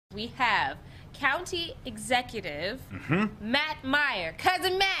We have County Executive Matt Meyer,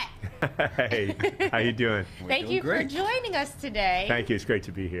 Cousin Matt. Hey, how you doing? Thank you for joining us today. Thank you. It's great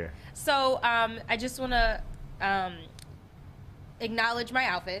to be here. So I just want to acknowledge my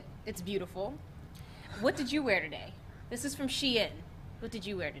outfit. It's beautiful. What did you wear today? This is from Shein. What did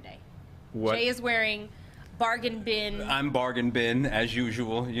you wear today? What? Jay is wearing bargain bin. I'm bargain bin as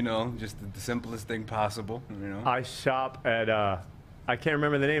usual. You know, just the simplest thing possible. You know. I shop at I can't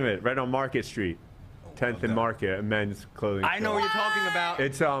remember the name of it. Right on Market Street, 10th and Market, a men's clothing. I know what you're talking about.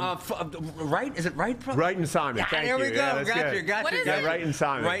 It's Right? Is it right? Wright and Simon. Yeah, Thank there you. we go. Yeah, Got What you. is it? Wright and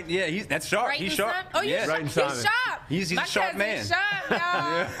Simon. Right? Yeah, that's sharp. Right He's and sharp. Simon? Oh, yeah. you're Right and sharp. Simon. He's sharp. He's My a sharp man. cousin's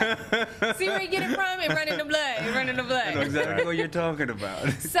sharp, y'all. See where you get it from? It running the blood. It running the blood. I know exactly what you're talking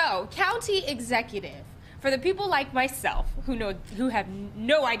about. So, county executive. For the people like myself who have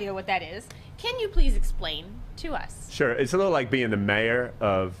no idea what that is, can you please explain to us? Sure. It's a little like being the mayor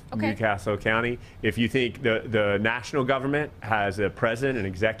of Okay. Newcastle County. If you think the national government has a president, an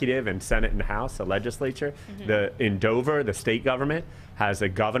executive, and Senate and House, a legislature, in Dover, the state government has a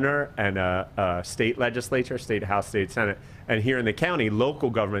governor and a state legislature, state House, state Senate. And here in the county, local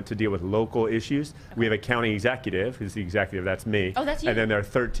government to deal with local issues. We have a county executive, who's the executive, that's me. Oh, that's you. And then there are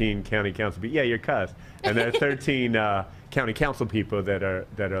 13 county council people. Yeah, your cuz. And there are 13 county council people that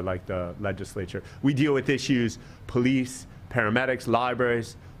are like the legislature. We deal with issues, police, paramedics,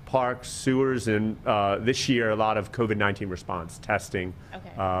 libraries, parks, sewers, and this year a lot of COVID-19 response, testing,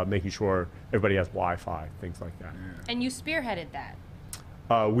 making sure everybody has Wi-Fi, things like that. And you spearheaded that.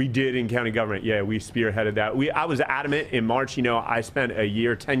 We did in county government. Yeah, we spearheaded that. I was adamant in March. You know, I spent a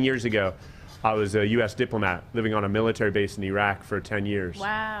year, 10 years ago, I was a U.S. diplomat living on a military base in Iraq for 10 years.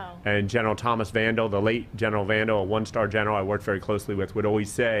 Wow. And General Thomas Vandal, the late General Vandal, a one-star general I worked very closely with, would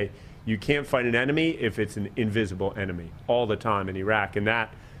always say, you can't fight an enemy if it's an invisible enemy, all the time in Iraq. And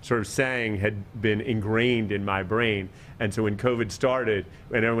that sort of saying had been ingrained in my brain. And so when COVID started,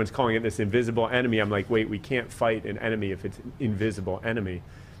 and everyone's calling it this invisible enemy, I'm like, wait, we can't fight an enemy if it's an invisible enemy.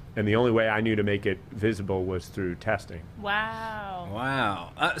 And the only way I knew to make it visible was through testing. Wow.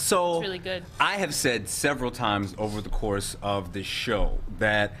 Wow. So That's really good. I have said several times over the course of this show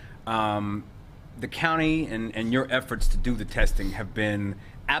that the county and your efforts to do the testing have been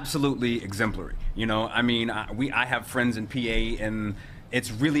absolutely exemplary. You know, I mean, I have friends in PA, and it's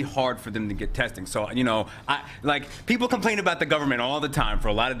really hard for them to get testing. So, you know, people complain about the government all the time for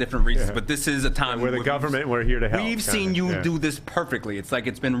a lot of different reasons, but this is a time we're the government, we're here to help. We've seen you do this perfectly. It's like,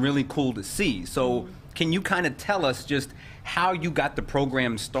 it's been really cool to see. So can you kind of tell us just how you got the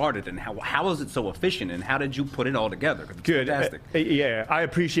program started, and how is it so efficient, and how did you put it all together? It's good. Fantastic. Yeah, I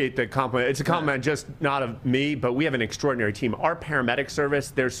appreciate the compliment. It's a compliment just not of me, but we have an extraordinary team. Our paramedic service,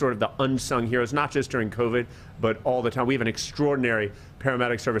 they're sort of the unsung heroes, not just during COVID, but all the time. We have an extraordinary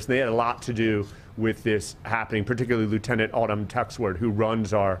paramedic service, and they had a lot to do with this happening, particularly Lieutenant Autumn Tuxford, who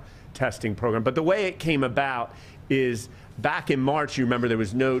runs our testing program. But the way it came about is back in March, you remember there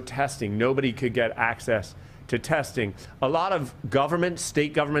was no testing. Nobody could get access to testing. A lot of governments,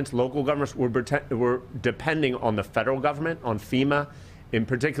 state governments, local governments were depending on the federal government, on FEMA in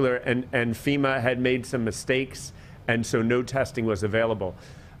particular, and FEMA had made some mistakes, and so no testing was available.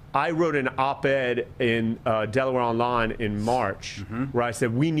 I wrote an op-ed in Delaware Online in March where I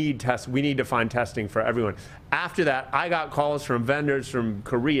said, we need to find testing for everyone. After that, I got calls from vendors from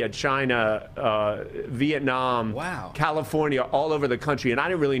Korea, China, Vietnam, California, all over the country, and I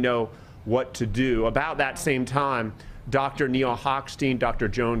didn't really know what to do. About that same time, Dr. Neil Hochstein, Dr.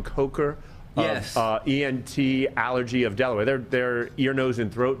 Joan Coker of ENT Allergy of Delaware. They're ear, nose,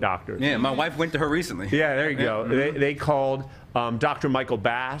 and throat doctors. Yeah, my wife went to her recently. Yeah, there you go. They called Dr. Michael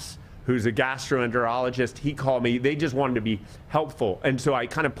Bass, who's a gastroenterologist. He called me. They just wanted to be helpful. And so I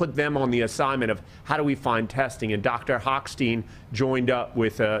kind of put them on the assignment of how do we find testing. And Dr. Hochstein joined up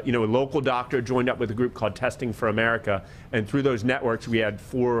with a local doctor, joined up with a group called Testing for America. And through those networks, we had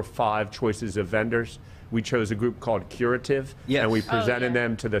 4 or 5 choices of vendors. We chose a group called Curative, and we presented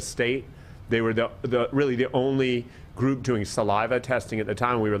them to the state. They were really the only group doing saliva testing at the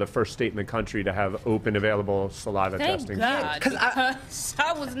time. We were the first state in the country to have open, available saliva testing. Thank God, because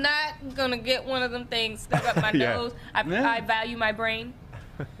I was not going to get one of them things stuck up my nose. I value my brain.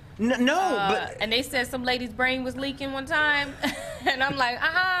 And they said some lady's brain was leaking one time, and I'm like,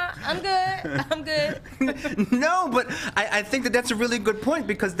 I'm good. No, but I think that's a really good point,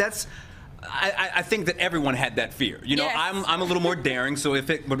 because I think that everyone had that fear. You know, I'm a little more daring, so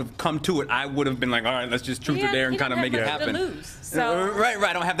if it would have come to it, I would have been like, all right, let's just truth or dare and kind of make it happen. Right.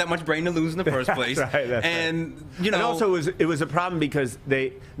 I don't have that much brain to lose in the first place. That's and you know, and also it was a problem because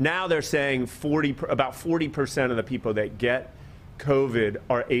now they're saying about 40% of the people that get COVID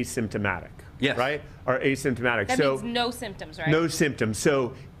are asymptomatic. Yes. Right? Are asymptomatic. That means no symptoms, right? No symptoms.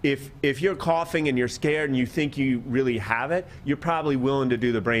 So if you're coughing and you're scared and you think you really have it, you're probably willing to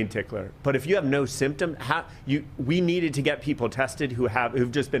do the brain tickler. But if you have no symptom, we needed to get people tested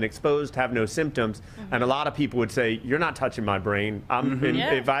who've just been exposed, have no symptoms, and a lot of people would say, "You're not touching my brain.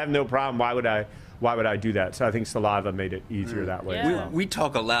 If I have no problem, why would I do that?" So I think saliva made it easier that way. Yeah. We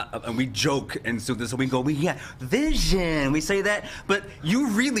talk a lot and we joke, and so we go, vision. We say that, but you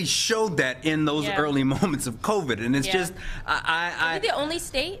really showed that in those early moments of COVID, and it's just Are we the only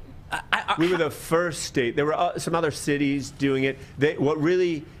state? We were the first state. There were some other cities doing it. What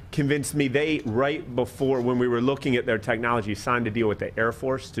really convinced me, right before when we were looking at their technology, signed a deal with the Air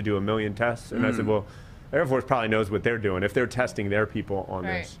Force to do 1 million tests, and I said, well, the Air Force probably knows what they're doing if they're testing their people on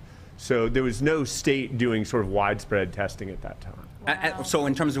this. So there was no state doing sort of widespread testing at that time. Wow. So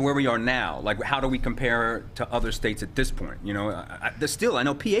in terms of where we are now, like how do we compare to other states at this point? You know, there's still, I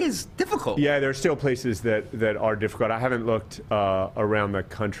know PA is difficult. Yeah, there are still places that are difficult. I haven't looked around the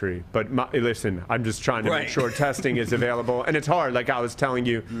country, but listen, I'm just trying to make sure testing is available. And it's hard, like I was telling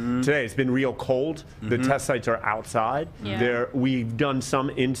you today, it's been real cold. The test sites are outside. We've done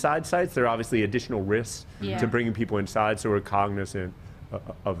some inside sites. There are obviously additional risks to bringing people inside, so we're cognizant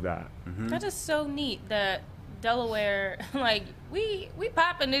of that. That is so neat that Delaware, like, we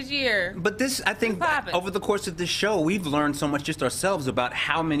popping this year. But this, I think, over the course of this show, we've learned so much just ourselves about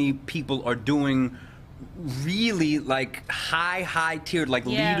how many people are doing really like high tiered like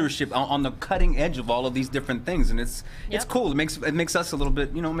leadership on the cutting edge of all of these different things, and it's cool. It makes us a little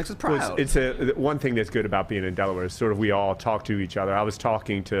bit, makes us proud. Well, it's one thing that's good about being in Delaware is sort of we all talk to each other. I was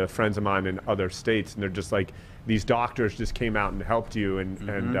talking to friends of mine in other states, and they're just like, these doctors just came out and helped you, and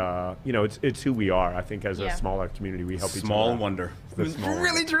it's who we are. I think as a smaller community, we help each other. Small wonder. It's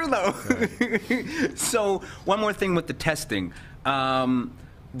really true though. So one more thing with the testing. Does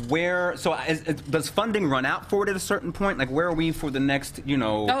funding run out for it at a certain point? Like, where are we for the next, oh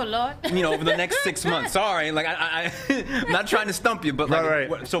Lord, over the next 6 months? Sorry, like I'm not trying to stump you, but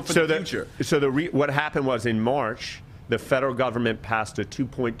like, so for the future. So what happened was in March, the federal government passed a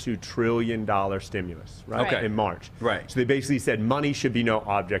 $2.2 trillion stimulus, right? In March. Right. So they basically said money should be no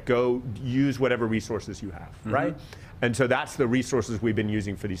object. Go use whatever resources you have, right? And so that's the resources we've been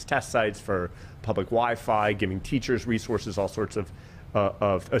using for these test sites, for public Wi-Fi, giving teachers resources, all sorts of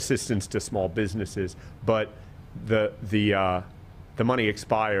assistance to small businesses. But the money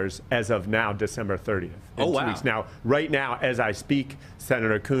expires as of now, December 30th. In 2 weeks. Now, right now, as I speak,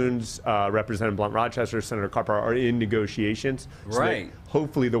 Senator Coons, Representative Blunt Rochester, Senator Carper are in negotiations. So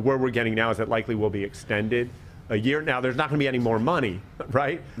hopefully the word we're getting now is that likely will be extended a year. Now, there's not going to be any more money,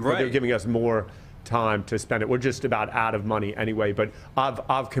 right? But they're giving us more time to spend it. We're just about out of money anyway, but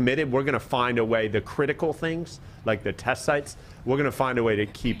I've committed. We're going to find a way, the critical things, like the test sites, we're going to find a way to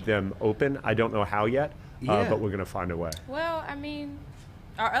keep them open. I don't know how yet. But we're going to find a way. Well, I mean,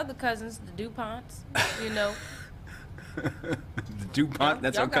 our other cousins, the DuPonts, The DuPont,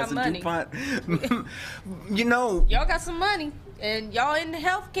 that's our cousin DuPont. Y'all got some money, and y'all in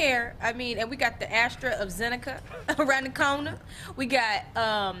healthcare. I mean, and we got the Astra of Zeneca around the corner. We got,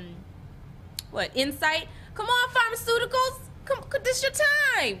 Insight? Come on, pharmaceuticals. Come, this your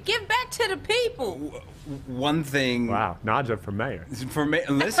time. Give back to the people. One thing. Wow, Nadja for mayor.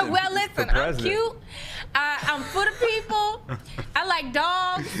 Listen. Well, listen, I'm cute. I'm for the people. I like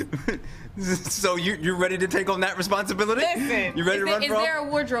dogs. So you're ready to take on that responsibility? Listen, you ready to run for Is there a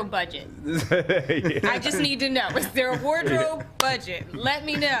wardrobe budget? I just need to know. Is there a wardrobe budget? Let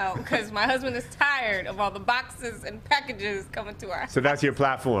me know, because my husband is tired of all the boxes and packages coming to our house. So that's your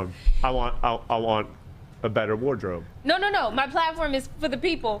platform. I want a better wardrobe. No. My platform is for the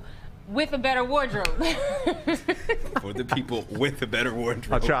people with a better wardrobe. For the people with a better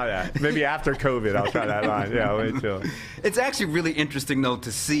wardrobe. I'll try that. Maybe after COVID, I'll try that line. Yeah, wait till. It's actually really interesting, though,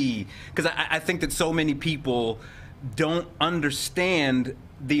 to see, because I think that so many people don't understand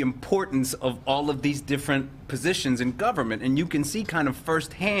the importance of all of these different positions in government. And you can see kind of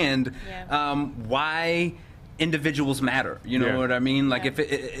firsthand why individuals matter. You know what I mean? Like, if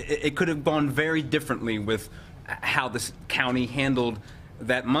it could have gone very differently with how this county handled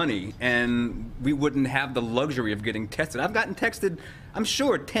that money, and we wouldn't have the luxury of getting tested. I've gotten texted, I'm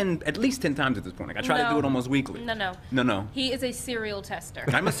sure, at least 10 times at this point. Like, I try to do it almost weekly. No. He is a serial tester.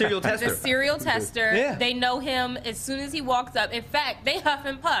 I'm a serial tester. He's a serial tester. Yeah. They know him as soon as he walks up. In fact, they huff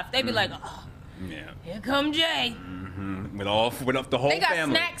and puff. They be like, oh, here come Jay. with the whole family. They got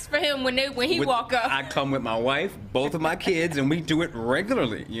snacks for him when he walk up. I come with my wife, both of my kids, and we do it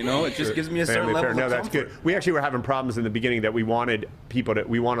regularly. You know, it just gives me a certain level of comfort. That's good. We actually were having problems in the beginning that we wanted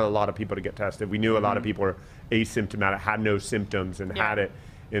a lot of people to get tested. We knew a lot of people were asymptomatic, had no symptoms, and had it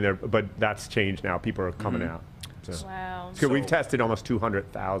in there. But that's changed now. People are coming out. So. Wow. So we've tested almost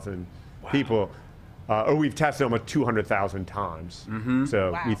 200,000 people. Or we've tested almost 200,000 times.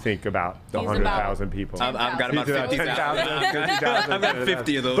 So we think about the 100,000 people. I've got about 50,000. I've got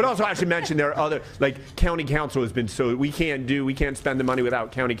 50 of those. But also I should mention there are other, like county council has been we can't spend the money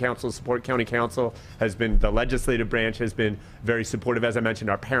without county council support. County council has been, the legislative branch has been very supportive. As I mentioned,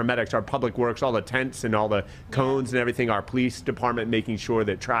 our paramedics, our public works, all the tents and all the cones and everything, our police department making sure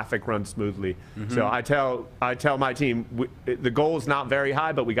that traffic runs smoothly. So I tell my team, the goal is not very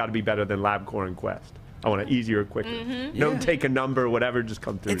high, but we got to be better than LabCorp and Quest. I want it easier, quicker. Don't take a number, whatever, just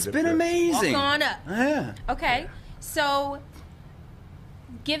come through. It's been amazing. Walk on up. Yeah. Okay, so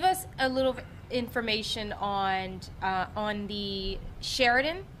give us a little information on the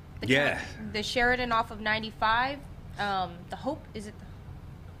Sheridan. The Sheridan off of 95. The Hope, is it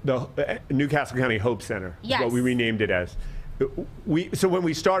the Newcastle County Hope Center? Yes. Is what we renamed it as. So when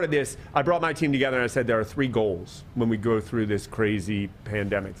we started this, I brought my team together and I said there are 3 goals when we go through this crazy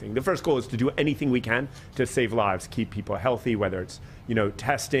pandemic thing. The first goal is to do anything we can to save lives, keep people healthy, whether it's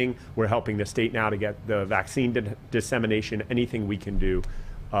testing. We're helping the state now to get the vaccine dissemination, anything we can do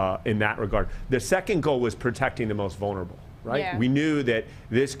in that regard. The second goal was protecting the most vulnerable, right? Yeah. We knew that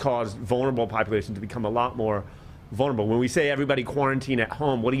this caused vulnerable populations to become a lot more vulnerable. When we say everybody quarantine at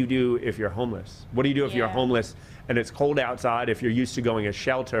home, what do you do if you're homeless? What do you do if you're homeless and it's cold outside, if you're used to going a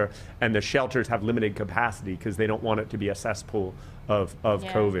shelter and the shelters have limited capacity because they don't want it to be a cesspool of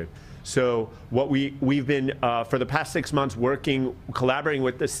COVID? So what we've been, for the past 6 months, collaborating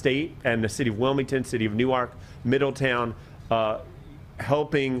with the state and the city of Wilmington, city of Newark, Middletown,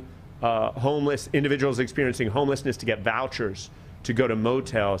 helping homeless individuals experiencing homelessness to get vouchers to go to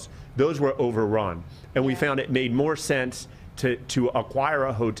motels. Those were overrun. And we found it made more sense to acquire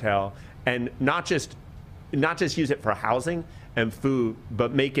a hotel and not just use it for housing and food,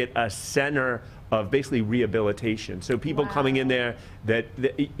 but make it a center of basically rehabilitation. So people coming in there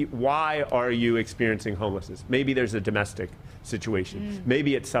why are you experiencing homelessness? Maybe there's a domestic situation.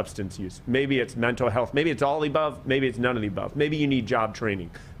 Maybe it's substance use. Maybe it's mental health. Maybe it's all the above. Maybe it's none of the above. Maybe you need job training.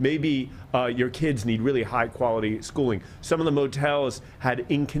 Maybe your kids need really high quality schooling. Some of the motels had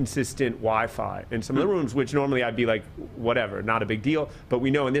inconsistent Wi-Fi in some of the rooms, which normally I'd be like, whatever, not a big deal. But we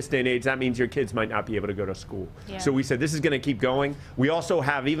know in this day and age, that means your kids might not be able to go to school. So we said, this is going to keep going. We also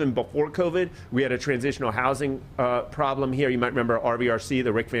have, even before COVID, we had a transitional housing problem here. You might remember RVRC,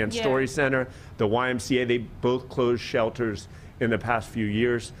 the Rick Van Story Center, the YMCA, they both closed shelters in the past few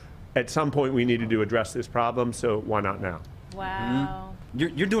years. At some point, we needed to address this problem, so why not now? Wow.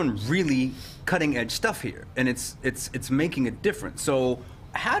 You're doing really cutting edge stuff here, and it's making a difference. So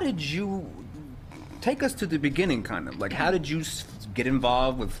how did you take us to the beginning, kind of? Like, how did you get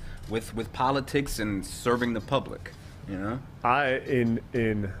involved with politics and serving the public? You know? I,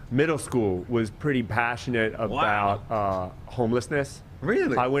 in middle school, was pretty passionate about homelessness.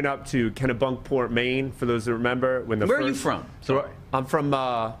 Really? I went up to Kennebunkport, Maine, for those that remember. Where are you from? So I'm from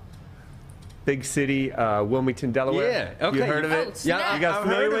big city, Wilmington, Delaware. Yeah, okay. You heard of it? Snap. You guys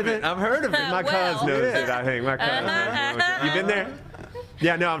familiar with it? I've heard of it. My cousin knows it, I think. My cousin knows Wilmington. You been there?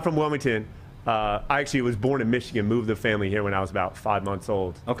 Yeah, no, I'm from Wilmington. I actually was born in Michigan, moved the family here when I was about 5 months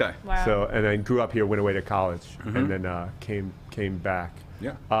old. Okay. Wow. So, and then grew up here, went away to college, and then came back.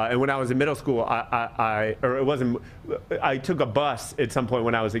 Yeah. And when I was in middle school, I took a bus at some point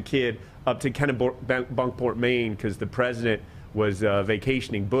when I was a kid up to Kennebunkport, Maine, because the president was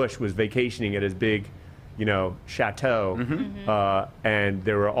vacationing. Bush was vacationing at his big, chateau, and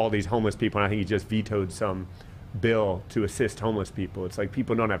there were all these homeless people. And I think he just vetoed some bill to assist homeless people. It's like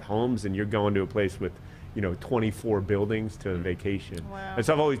people don't have homes, and you're going to a place with 24 buildings to vacation. Wow. And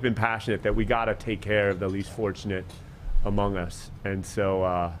so I've always been passionate that we got to take care of the least fortunate among us. And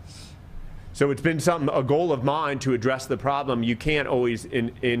so so it's been a goal of mine to address the problem. You can't always,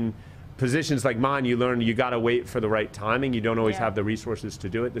 in positions like mine, you learn you got to wait for the right timing. You don't always have the resources to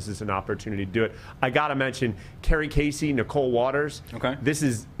do it. This is an opportunity to do it. I got to mention Carrie Casey, Nicole Waters. Okay. This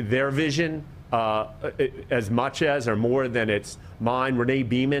is their vision. As much as or more than it's mine. Renee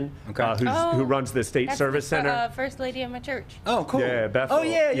Beeman, who runs the State Service Center. First lady of my church. Oh, cool. Yeah, Bethel. Oh,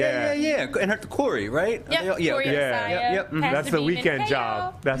 yeah. And her Corey, right? Yep, Corey Yep. That's the weekend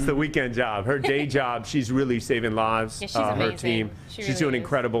job. That's the weekend job. Her day job, she's really saving lives. Yeah, she's amazing. Her team. She's really doing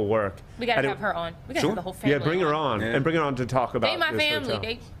incredible work. We got to have her on. We got to have the whole family. Yeah, bring her on. And bring her on to talk about my this family.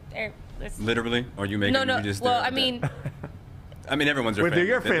 hotel. They're Literally? Or you make No, it? no. You just Well, I mean, I mean, everyone's your family. With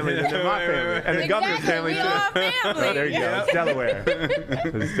your family, they're my family. And the governor's family, we too. are family. Oh, there you go. It's Delaware.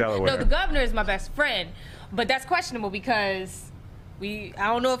 It's Delaware. No, the governor is my best friend. But that's questionable because I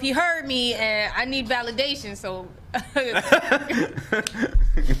don't know if he heard me, and I need validation, so...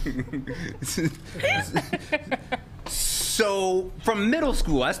 So from middle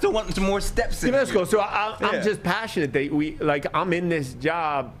school, I still want some more steps in middle school. So Yeah. I'm just passionate that I'm in this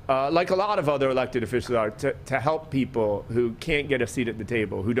job, like a lot of other elected officials are, to help people who can't get a seat at the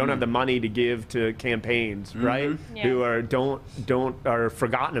table, who don't have the money to give to campaigns, right? Yeah. Who are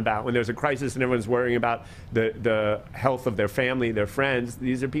forgotten about when there's a crisis and everyone's worrying about the health of their family, their friends.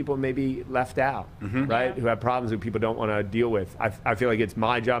 These are people maybe left out, right? Who have problems that people don't want to deal with. I feel like it's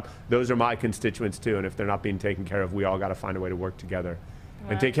my job. Those are my constituents too, and if they're not being taken care of, we all got to find a way to work together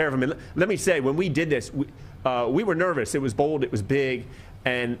and take care of them. And let me say, when we did this, we were nervous. It was bold. It was big.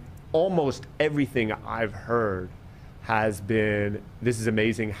 And almost everything I've heard has been, this is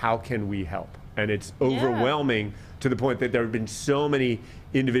amazing. How can we help? And it's overwhelming to the point that there have been so many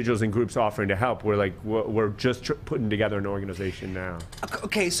individuals and groups offering to help. We're like, we're just putting together an organization now.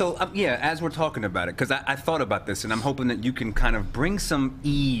 Okay, so yeah, as we're talking about it, because I thought about this, and I'm hoping that you can kind of bring some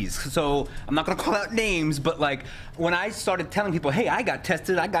ease. So I'm not going to call out names, but like when I started telling people, hey, I got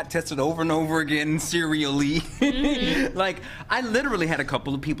tested over and over again serially. Like I literally had a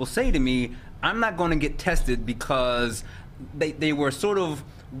couple of people say to me, I'm not going to get tested because they were sort of,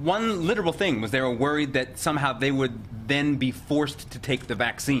 one literal thing was they were worried that somehow they would then be forced to take the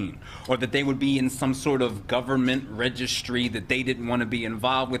vaccine, or that they would be in some sort of government registry that they didn't want to be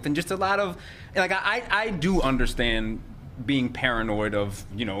involved with, and just a lot of, like, I do understand being paranoid of,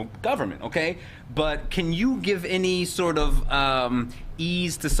 government, okay? But can you give any sort of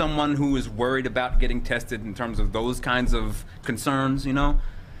ease to someone who is worried about getting tested in terms of those kinds of concerns,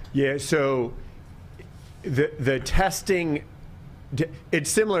 Yeah, so the testing, it's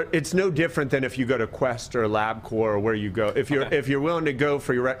similar. It's no different than if you go to Quest or LabCorp or where you go. If you're willing to go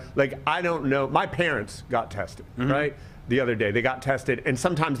for your, like, I don't know. My parents got tested, right? The other day, they got tested, and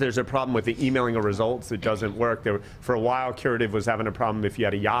sometimes there's a problem with the emailing of results. It doesn't work. For a while, Curative was having a problem if you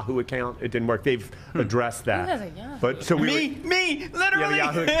had a Yahoo account. It didn't work. They've addressed that. Who has a Yahoo? But so me, literally.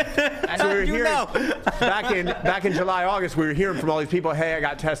 Yahoo. So we were hearing, back in July, August, we were hearing from all these people, hey, I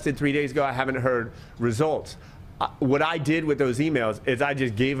got tested 3 days ago. I haven't heard results. What I did with those emails is I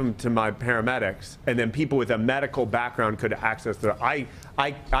just gave them to my paramedics, and then people with a medical background could access them. I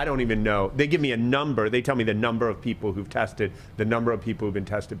don't even know. They give me a number. They tell me the number of people who've tested, the number of people who've been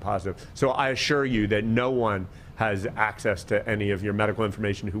tested positive. So I assure you that no one has access to any of your medical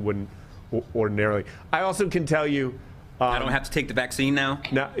information who wouldn't ordinarily. I also can tell you, I don't have to take the vaccine now?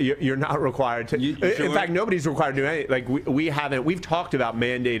 No, you're not required to. Sure? In fact, nobody's required to do anything. Like, we haven't. We've talked about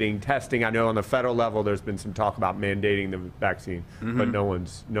mandating testing. I know on the federal level there's been some talk about mandating the vaccine, but no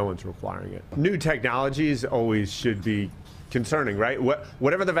one's requiring it. New technologies always should be concerning, right?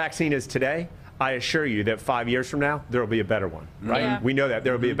 Whatever the vaccine is today, I assure you that 5 years from now, there will be a better one, right? Yeah. We know that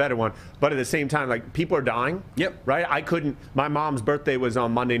there will be a better one. But at the same time, like, people are dying, right? My mom's birthday was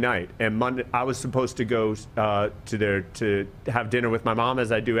on Monday night, and Monday, I was supposed to go to have dinner with my mom,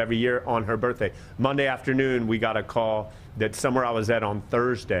 as I do every year on her birthday. Monday afternoon, we got a call that somewhere I was at on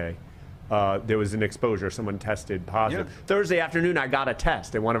Thursday, there was an exposure. Someone tested positive. Yeah. Thursday afternoon, I got a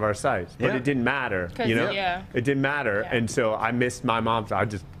test at one of our sites, but it didn't matter. It didn't matter, and so I missed my mom's. I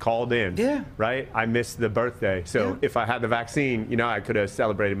just called in. Right. I missed the birthday. So if I had the vaccine, I could have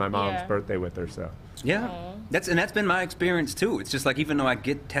celebrated my mom's birthday with her. So. Yeah, that's been my experience too. It's just like, even though I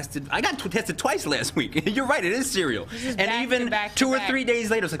got tested twice last week. You're right, it is serial. And even 2 or 3 days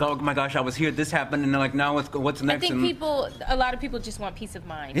later, it's like, oh my gosh, I was here, this happened, and they're like, now what's next? I think a lot of people just want peace of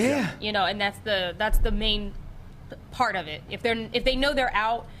mind. Yeah. And that's the main part of it. If they know they're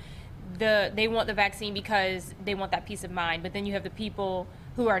out, they want the vaccine because they want that peace of mind. But then you have the people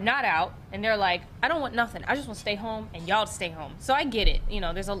who are not out, and they're like, I don't want nothing. I just want to stay home, and y'all to stay home. So I get it.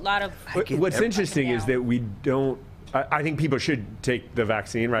 There's a lot of... What's interesting is that we don't... I think people should take the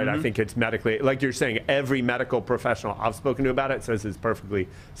vaccine, right? I think it's medically... Like you're saying, every medical professional I've spoken to about it says it's perfectly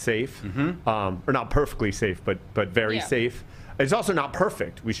safe. Or not perfectly safe, but very safe. It's also not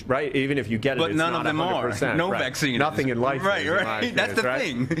perfect, right? Even if you get it, it's none not of them 100%. are. No right? vaccine. Nothing in life. Right. That's the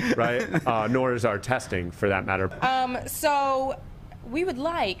thing. Right? Nor is our testing, for that matter. So we would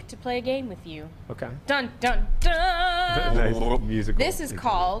like to play a game with you. Okay. Dun, dun, dun. Nice musical. This is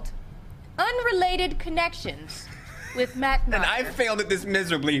called Unrelated Connections with Matt Meyer. And I failed at this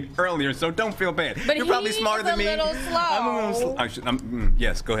miserably earlier, so don't feel bad. But you're probably smarter than me. I'm a little slow.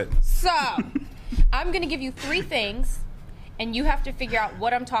 Yes, go ahead. So, I'm going to give you 3 things, and you have to figure out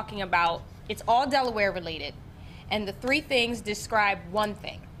what I'm talking about. It's all Delaware related. And the three things describe one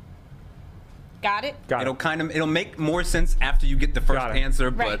thing. Got it? Got it. It'll make more sense after you get the first answer,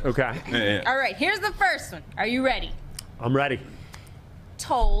 right. but okay. Yeah. All right, here's the first one. Are you ready? I'm ready.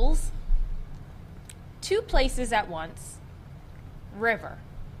 Tolls, two places at once, river.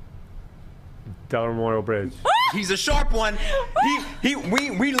 Delaware Memorial Bridge. He's a sharp one.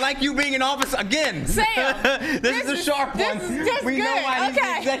 We like you being in office again. Sam, this is a sharp one. We know why he's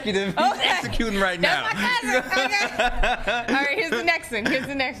the executive. He's executing right now. That's my cousin. Okay. All right, here's the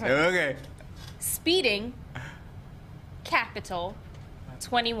next one. Okay. Speeding, capital,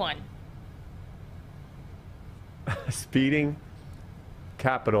 21. Speeding,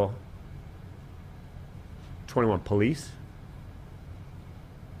 capital, 21. Police?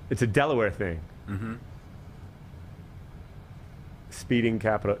 It's a Delaware thing. Mm-hmm. Speeding,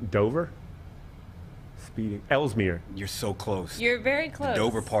 capital, Dover? Speeding, Ellesmere. You're so close. You're very close. The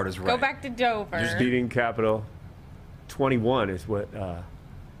Dover part is right. Go back to Dover. Speeding, capital, 21 is what,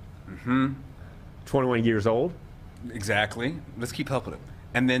 21 years old? Exactly. Let's keep helping him.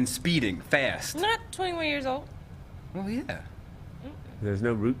 And then speeding, fast. Not 21 years old. Well, yeah. There's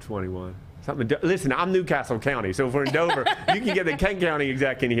no Route 21. Listen, I'm Newcastle County, so if we're in Dover, you can get the Kent County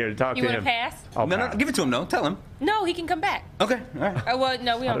exec in here to talk You to want him. to pass? No, give it to him, no. Tell him. No, he can come back. Okay, all right. Oh, well,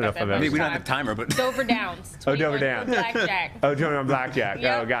 no, we don't got that much I mean, we don't time. have a timer, but... Dover Downs. Oh, Dover 21 Downs. for Blackjack. Oh, 21 Blackjack.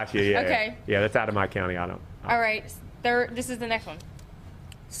 Yep. Oh, gotcha. Yeah. Okay. Yeah, that's out of my county. I don't. All right, this is the next one.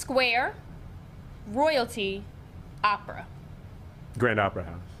 Square, royalty, opera. Grand Opera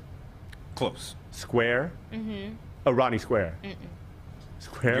House. Close. Square. Mm-hmm. Oh, Ronnie Square. Mm-mm.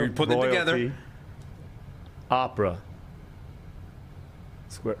 Square. You're putting it together. Opera.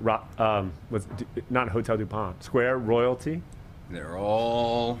 Square. Was not Hotel DuPont. Square. Royalty. They're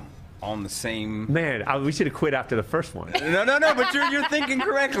all on the same... Man, we should have quit after the first one. No, but you're thinking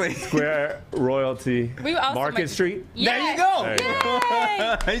correctly. Square. Royalty. We also Market Street. Yes. There you go. There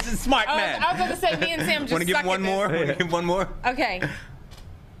you Yay! He's a smart man. I was going to say, me and Sam just Want to give him suck one at more? this. Want to give one more? Okay.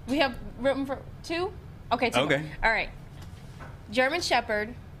 We have room for two? Okay, two Okay. more. All right. German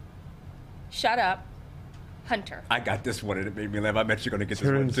Shepherd, shut up, Hunter. I got this one and it made me laugh. I bet you're going to get this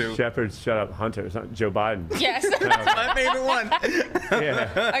German one too. Shepherd, shut up, Hunter. It's not Joe Biden. Yes. That's my favorite one.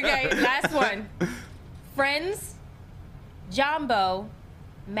 Yeah. Okay, last one. Friends, Jumbo,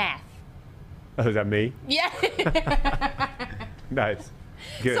 math. Oh, is that me? Yeah. Nice.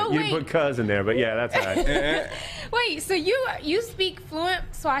 Good. So You wait. didn't put cousin there, but yeah, that's all right. Wait, so you speak fluent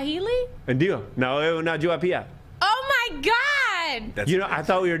Swahili? And deal. No, najua pia. Oh my God! That's You know, I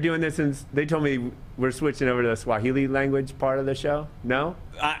thought we were doing this since they told me we're switching over to the Swahili language part of the show. No?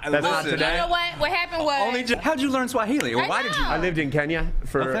 That's not listen, today. You know what? What happened was how'd you learn Swahili? Or I why did you? know. I lived in Kenya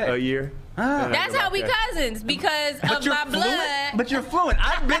for Okay. a year. Ah. And I that's go how back we there. cousins because of you're my fluent? blood. But you're fluent.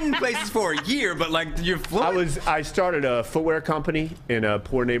 I've been in places for a year, but like you're fluent. I started a footwear company in a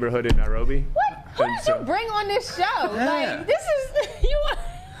poor neighborhood in Nairobi. What? Who And did so- you bring on this show? Yeah. Like this is you.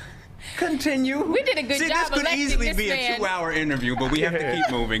 Continue. We did a good See, job this could electing easily this be man. a 2-hour interview, but we have to keep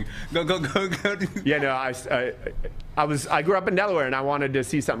moving. Go. Yeah, no, I grew up in Delaware and I wanted to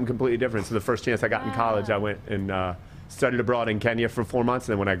see something completely different. So the first chance I got in college, I went and studied abroad in Kenya for 4 months.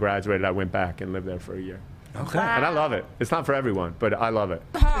 And then when I graduated, I went back and lived there for a year. Okay. And I love it. It's not for everyone, but I love it.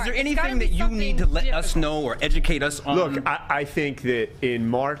 Is there anything that you need to let us know or educate us on? Look, I think that in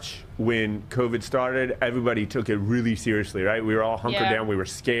March, when COVID started, everybody took it really seriously, right? We were all hunkered Yeah. down. We were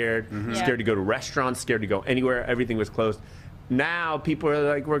scared, Yeah. scared to go to restaurants, scared to go anywhere. Everything was closed. Now people are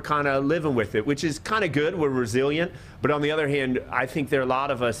like, we're kind of living with it, which is kind of good. We're resilient. But on the other hand, I think there are a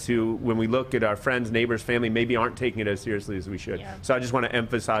lot of us who, when we look at our friends, neighbors, family, maybe aren't taking it as seriously as we should. Yeah. So I just want to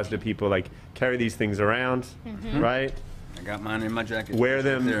emphasize to people, like, carry these things around, right? I got mine in my jacket. Wear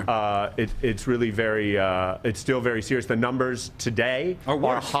them. Right there. It's really very. It's still very serious. The numbers today Are are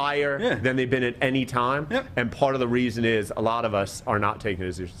worse. higher Yeah. than they've been at any time. Yep. And part of the reason is a lot of us are not taking it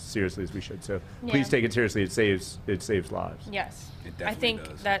as seriously as we should. So please Yeah. take it seriously. It saves lives. Yes. It I definitely think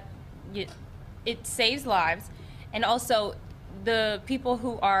does. that it saves lives, and also the people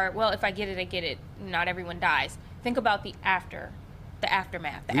who are if I get it, I get it. Not everyone dies. Think about the aftermath,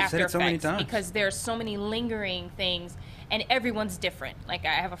 the We've after said it so many effects, times. because there's so many lingering things, and everyone's different. Like I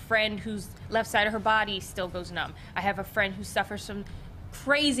have a friend whose left side of her body still goes numb. I have a friend who suffers from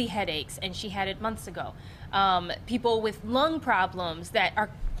crazy headaches, and she had it months ago. People with lung problems that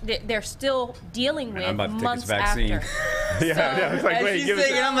they're still dealing with I'm about to take this months vaccine. after. Yeah, it's like, As wait, she's give us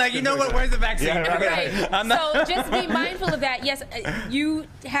saying it, a- I'm like, you know what? Where's the vaccine? Yeah, right. Right. So just be mindful of that. Yes, you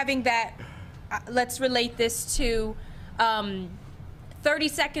having that. Let's relate this to 30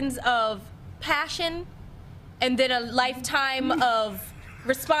 seconds of passion, and then a lifetime of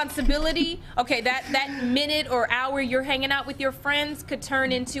responsibility. Okay, that minute or hour you're hanging out with your friends could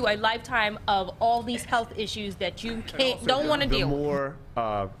turn into a lifetime of all these health issues that you don't want to deal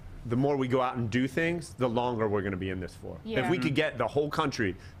with. The more we go out and do things, the longer we're going to be in this for. Yeah. If we could get the whole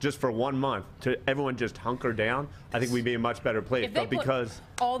country just for 1 month to everyone just hunker down, I think we'd be in a much better place. If they put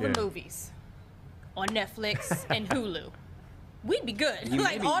all the yeah. movies on Netflix and Hulu, we'd be good.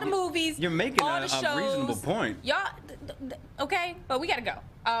 Like all the movies, you're making all the shows. a reasonable point. Y'all, okay, but we gotta go.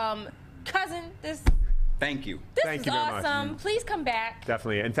 Cousin, Thank you. This is awesome. Please come back.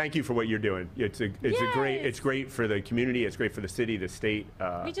 Definitely, and thank you for what you're doing. It's great for the community. It's great for the city, the state.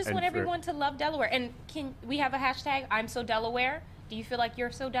 We just want everyone to love Delaware. And can we have a hashtag? I'm so Delaware. Do you feel like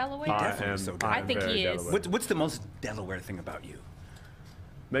you're so Delaware? I think he is. What's the most Delaware thing about you?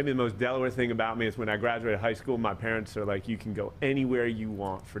 Maybe the most Delaware thing about me is when I graduated high school, my parents are like, you can go anywhere you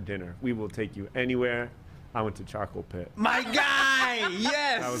want for dinner. We will take you anywhere. I went to Charcoal Pit. My guy!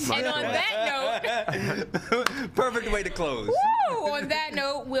 Yes! And on that note... Perfect way to close. Woo! On that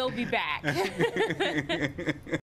note, we'll be back.